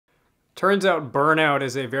Turns out burnout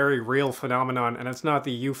is a very real phenomenon, and it's not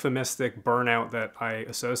the euphemistic burnout that I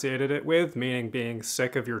associated it with, meaning being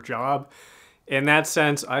sick of your job. In that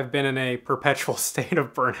sense, I've been in a perpetual state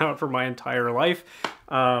of burnout for my entire life.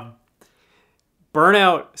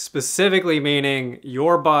 Burnout specifically meaning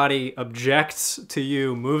your body objects to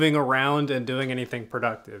you moving around and doing anything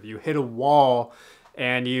productive. You hit a wall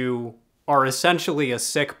and you are essentially a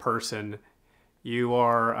sick person. You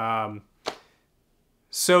are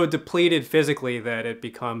so depleted physically that it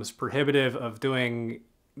becomes prohibitive of doing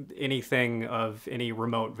anything of any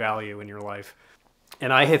remote value in your life.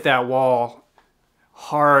 And I hit that wall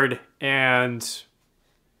hard, and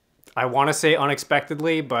I want to say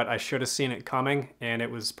unexpectedly, but I should have seen it coming, and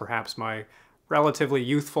it was perhaps my relatively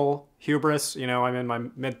youthful hubris. You know, I'm in my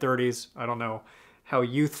mid-30s. I don't know how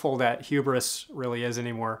youthful that hubris really is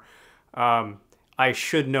anymore. I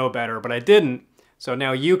should know better, but I didn't. So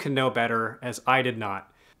now you can know better, as I did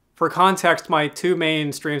not. For context, my two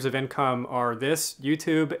main streams of income are this,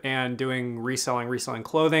 YouTube, and doing reselling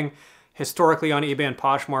clothing, historically on eBay and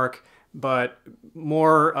Poshmark, but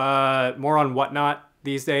more on Whatnot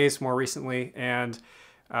these days, more recently. And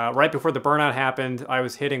right before the burnout happened, I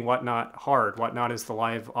was hitting Whatnot hard. Whatnot is the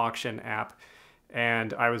live auction app.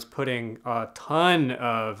 And I was putting a ton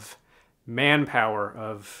of manpower,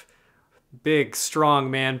 of big, strong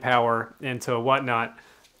manpower into Whatnot.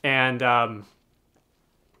 And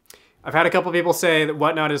I've had a couple people say that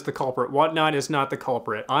Whatnot is the culprit. Whatnot is not the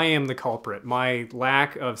culprit. I am the culprit. My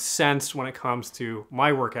lack of sense when it comes to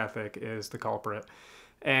my work ethic is the culprit.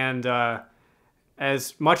 And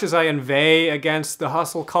as much as I inveigh against the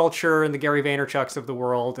hustle culture and the Gary Vaynerchuks of the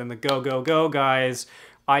world and the go, go, go guys,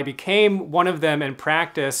 I became one of them in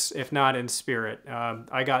practice, if not in spirit.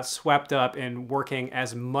 I got swept up in working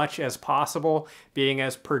as much as possible, being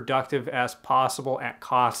as productive as possible at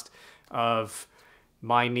cost of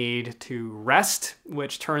my need to rest,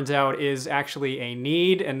 which turns out is actually a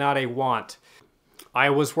need and not a want. I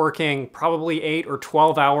was working probably 8 or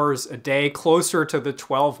 12 hours a day, closer to the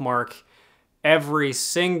 12 mark, every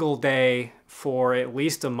single day for at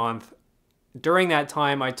least a month. During that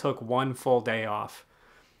time, I took 1 full day off.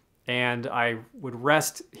 And I would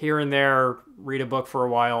rest here and there, read a book for a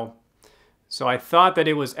while. So I thought that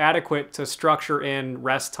it was adequate to structure in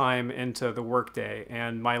rest time into the workday.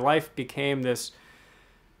 And my life became this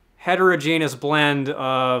heterogeneous blend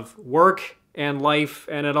of work and life,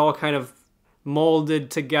 and it all kind of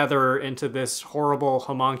molded together into this horrible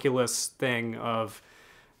homunculus thing of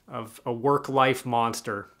a work-life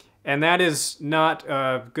monster. And that is not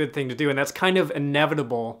a good thing to do, and that's kind of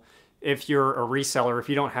inevitable if you're a reseller. If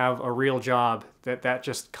you don't have a real job, that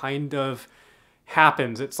just kind of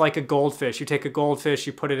happens. It's like a goldfish. You take a goldfish,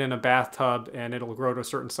 you put it in a bathtub, and it'll grow to a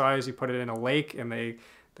certain size. You put it in a lake, and they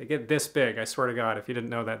get this big. I swear to God, if you didn't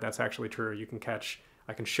know that, that's actually true. You can catch,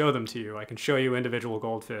 I can show them to you. I can show you individual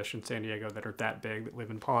goldfish in San Diego that are that big, that live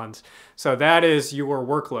in ponds. So that is your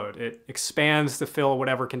workload. It expands to fill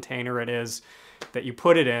whatever container it is that you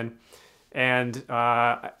put it in. And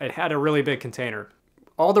it had a really big container.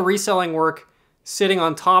 All the reselling work, sitting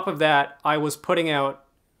on top of that, I was putting out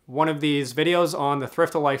one of these videos on the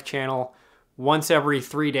Thrift of Life channel once every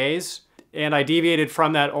 3 days. And I deviated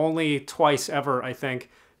from that only twice ever, I think,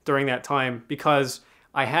 during that time, because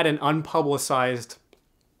I had an unpublicized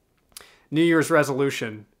New Year's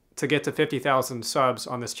resolution to get to 50,000 subs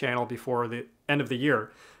on this channel before the end of the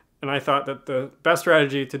year. And I thought that the best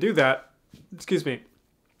strategy to do that,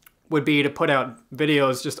 would be to put out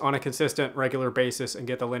videos just on a consistent, regular basis and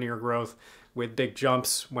get the linear growth with big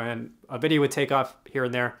jumps when a video would take off here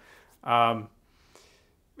and there. And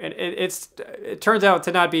it turns out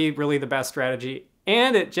to not be really the best strategy,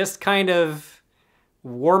 and it just kind of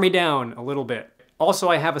wore me down a little bit. Also,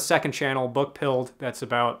 I have a second channel, Book Pilled, that's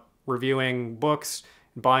about reviewing books,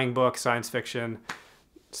 buying books, science fiction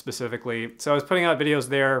specifically. So I was putting out videos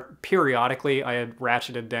there periodically. I had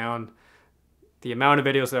ratcheted down the amount of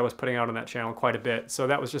videos that I was putting out on that channel quite a bit. So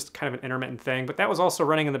that was just kind of an intermittent thing, but that was also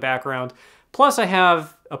running in the background. Plus I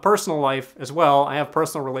have a personal life as well. I have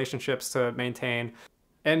personal relationships to maintain.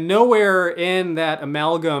 And nowhere in that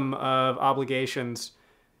amalgam of obligations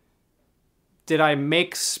did I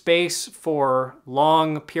make space for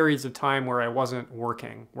long periods of time where I wasn't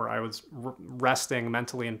working, where I was resting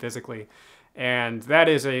mentally and physically. And that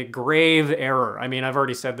is a grave error. I mean, I've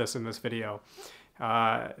already said this in this video.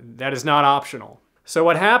 That is not optional. So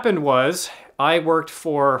what happened was I worked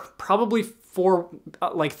for probably 3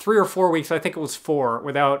 or 4 weeks, I think it was 4,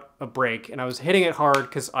 without a break. And I was hitting it hard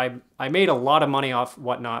because I made a lot of money off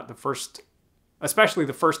Whatnot especially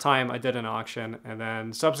the first time I did an auction. And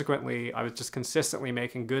then subsequently, I was just consistently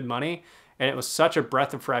making good money. and it was such a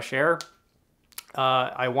breath of fresh air.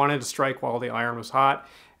 I wanted to strike while the iron was hot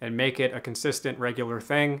and make it a consistent, regular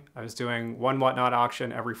thing. I was doing one Whatnot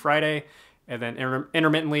auction every Friday, and then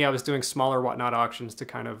intermittently I was doing smaller Whatnot auctions to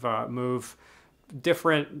kind of move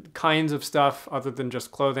different kinds of stuff other than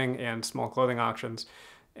just clothing and small clothing auctions.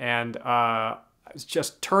 And I was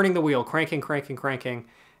just turning the wheel, cranking.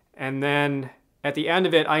 And then at the end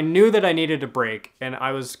of it, I knew that I needed a break, and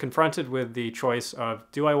I was confronted with the choice of,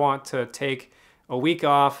 do I want to take a week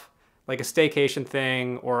off, like a staycation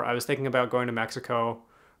thing, or I was thinking about going to Mexico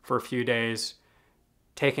for a few days,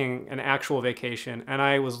 taking an actual vacation. And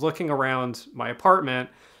I was looking around my apartment,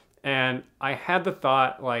 and I had the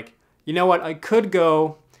thought, like, you know what, I could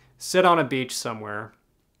go sit on a beach somewhere,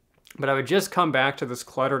 but I would just come back to this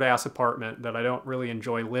cluttered ass apartment that I don't really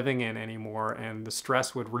enjoy living in anymore, and the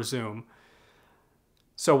stress would resume.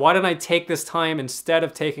 So why don't I take this time, instead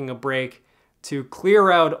of taking a break, to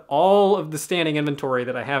clear out all of the standing inventory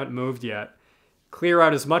that I haven't moved yet, clear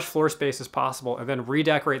out as much floor space as possible, and then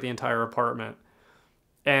redecorate the entire apartment.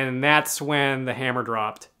 And that's when the hammer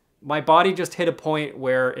dropped. My body just hit a point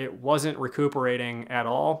where it wasn't recuperating at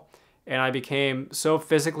all, and I became so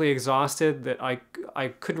physically exhausted that I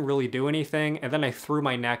couldn't really do anything, and then I threw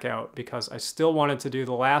my neck out because I still wanted to do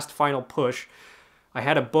the last final push. I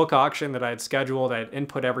had a book auction that I had scheduled, I had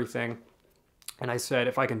input everything, and I said,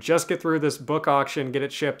 if I can just get through this book auction, get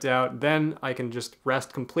it shipped out, then I can just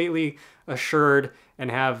rest completely assured and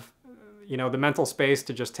have, you know, the mental space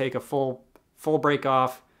to just take a full break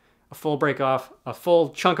off, a full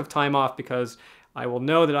chunk of time off, because I will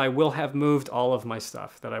know that I will have moved all of my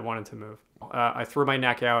stuff that I wanted to move. I threw my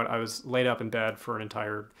neck out. I was laid up in bed for an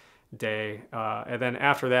entire day. And then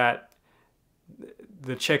after that,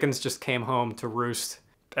 the chickens just came home to roost,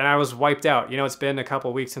 and I was wiped out. You know, it's been a couple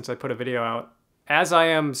of weeks since I put a video out. As I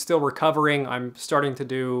am still recovering, I'm starting to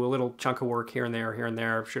do a little chunk of work here and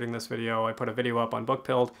there, shooting this video. I put a video up on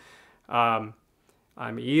Bookpilled. I'm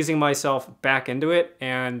easing myself back into it,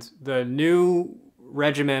 and the new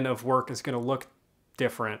regimen of work is going to look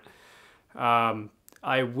different.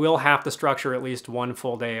 I will have to structure at least one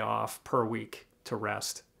full day off per week to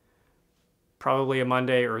rest. Probably a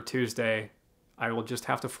Monday or a Tuesday. I will just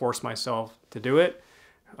have to force myself to do it.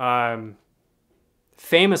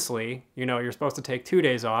 Famously, you know, you're supposed to take 2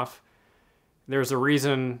 days off. There's a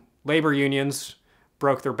reason labor unions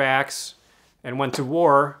broke their backs and went to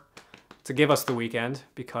war to give us the weekend,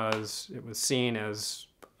 because it was seen as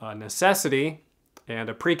a necessity and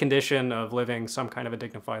a precondition of living some kind of a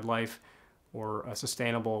dignified life or a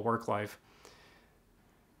sustainable work life.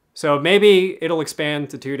 So maybe it'll expand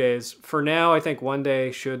to 2 days. For now, I think 1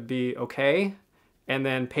 day should be okay, and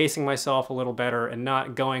then pacing myself a little better and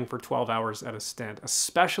not going for 12 hours at a stint,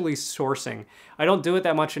 especially sourcing. I don't do it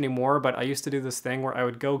that much anymore, but I used to do this thing where I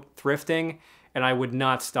would go thrifting and I would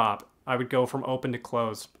not stop. I would go from open to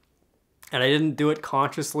close. And I didn't do it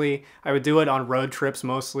consciously. I would do it on road trips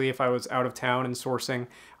mostly. If I was out of town and sourcing,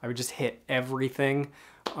 I would just hit everything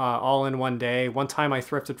all in one day. One time I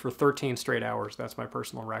thrifted for 13 straight hours. That's my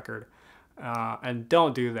personal record. And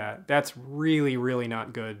don't do that. That's really, really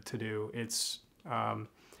not good to do. It's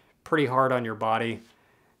pretty hard on your body.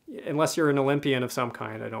 Unless you're an Olympian of some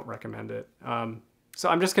kind, I don't recommend it. So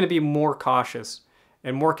I'm just going to be more cautious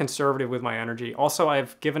and more conservative with my energy. Also,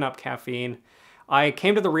 I've given up caffeine. I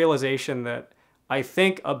came to the realization that I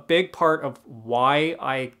think a big part of why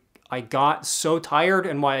I got so tired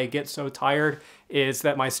and why I get so tired is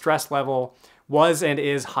that my stress level was and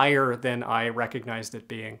is higher than I recognized it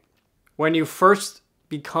being. When you first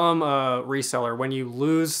become a reseller, when you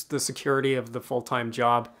lose the security of the full-time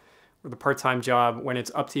job or the part-time job, when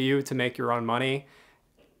it's up to you to make your own money,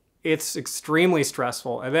 it's extremely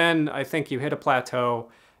stressful. And then I think you hit a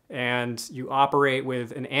plateau and you operate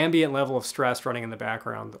with an ambient level of stress running in the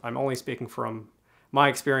background. I'm only speaking from my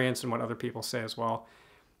experience and what other people say as well,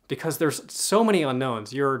 because there's so many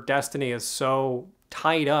unknowns. Your destiny is so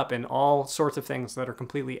tied up in all sorts of things that are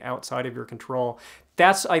completely outside of your control.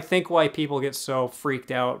 That's, I think, why people get so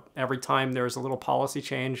freaked out every time there's a little policy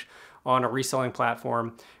change on a reselling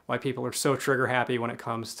platform, why people are so trigger happy when it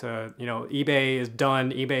comes to, you know, eBay is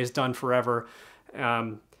done forever.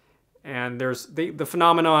 And there's the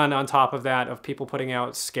phenomenon on top of that of people putting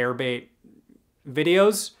out scare bait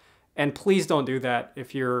videos. And please don't do that.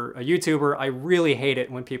 If you're a YouTuber, I really hate it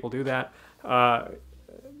when people do that.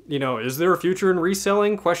 You know, is there a future in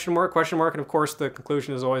reselling? Question mark, question mark. And of course, the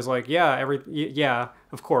conclusion is always like, yeah,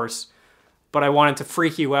 of course. But I wanted to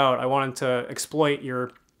freak you out. I wanted to exploit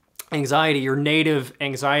your anxiety, your native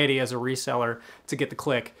anxiety as a reseller to get the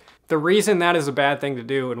click. The reason that is a bad thing to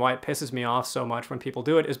do and why it pisses me off so much when people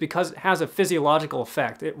do it is because it has a physiological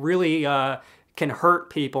effect. It really can hurt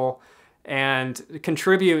people and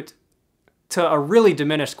contribute to a really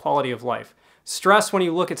diminished quality of life. Stress, when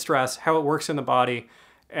you look at stress, how it works in the body,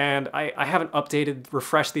 and I haven't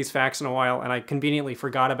refreshed these facts in a while, and I conveniently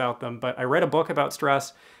forgot about them, but I read a book about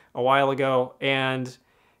stress a while ago, and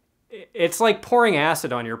it's like pouring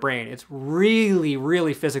acid on your brain. It's really,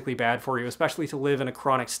 really physically bad for you, especially to live in a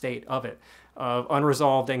chronic state of it, of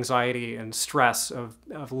unresolved anxiety and stress, of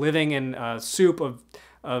living in a soup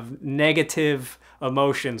of negative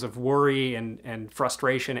emotions, of worry and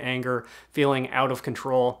frustration, anger, feeling out of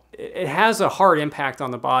control. It has a hard impact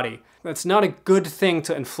on the body. That's not a good thing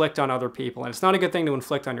to inflict on other people, and it's not a good thing to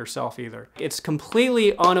inflict on yourself either. It's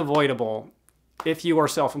completely unavoidable if you are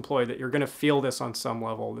self-employed that you're going to feel this on some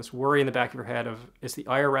level, this worry in the back of your head of, is the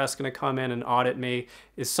IRS going to come in and audit me?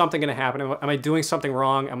 Is something going to happen? Am I doing something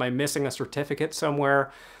wrong? Am I missing a certificate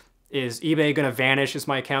somewhere? Is eBay going to vanish? Is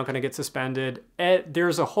my account going to get suspended?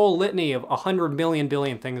 There's a whole litany of 100 million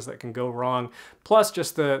billion things that can go wrong, plus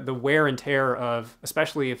just the wear and tear of,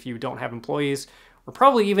 especially if you don't have employees, or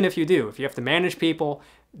probably even if you do, if you have to manage people,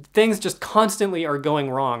 things just constantly are going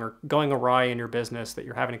wrong or going awry in your business that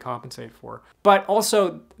you're having to compensate for. But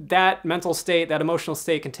also that mental state, that emotional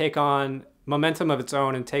state can take on momentum of its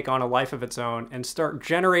own and take on a life of its own and start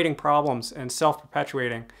generating problems and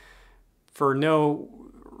self-perpetuating for no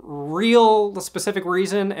real specific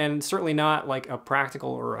reason, and certainly not like a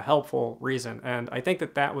practical or a helpful reason. And I think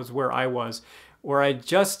that was where I was, where I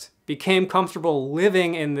just became comfortable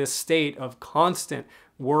living in this state of constant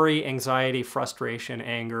worry, anxiety, frustration,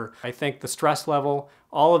 anger. I think the stress level,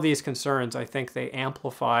 all of these concerns, I think they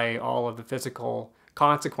amplify all of the physical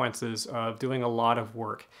consequences of doing a lot of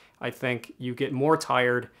work. I think you get more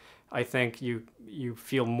tired. I think you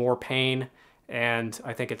feel more pain, and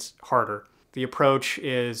I think it's harder. The approach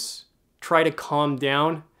is try to calm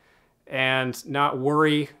down and not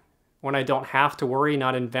worry when I don't have to worry,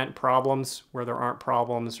 not invent problems where there aren't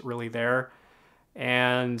problems really there,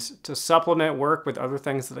 and to supplement work with other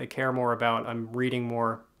things that I care more about. I'm reading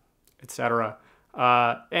more, etc.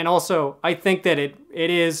 And also, I think that it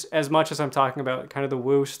is, as much as I'm talking about kind of the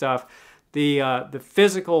woo stuff, the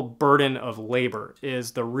physical burden of labor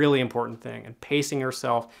is the really important thing, and pacing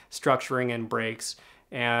yourself, structuring in breaks,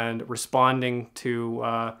 and responding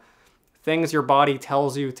to things your body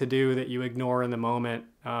tells you to do that you ignore in the moment.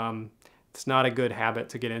 It's not a good habit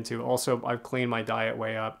to get into. Also, I've cleaned my diet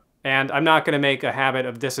way up. And I'm not going to make a habit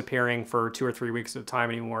of disappearing for 2 or 3 weeks at a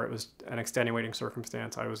time anymore. It was an extenuating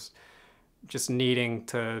circumstance. I was just needing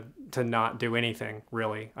to not do anything,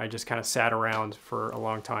 really. I just kind of sat around for a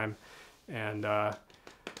long time and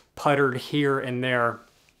puttered here and there,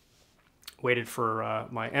 waited for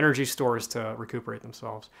my energy stores to recuperate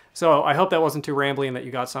themselves. So I hope that wasn't too rambly and that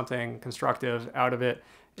you got something constructive out of it,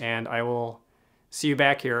 and I will see you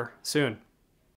back here soon.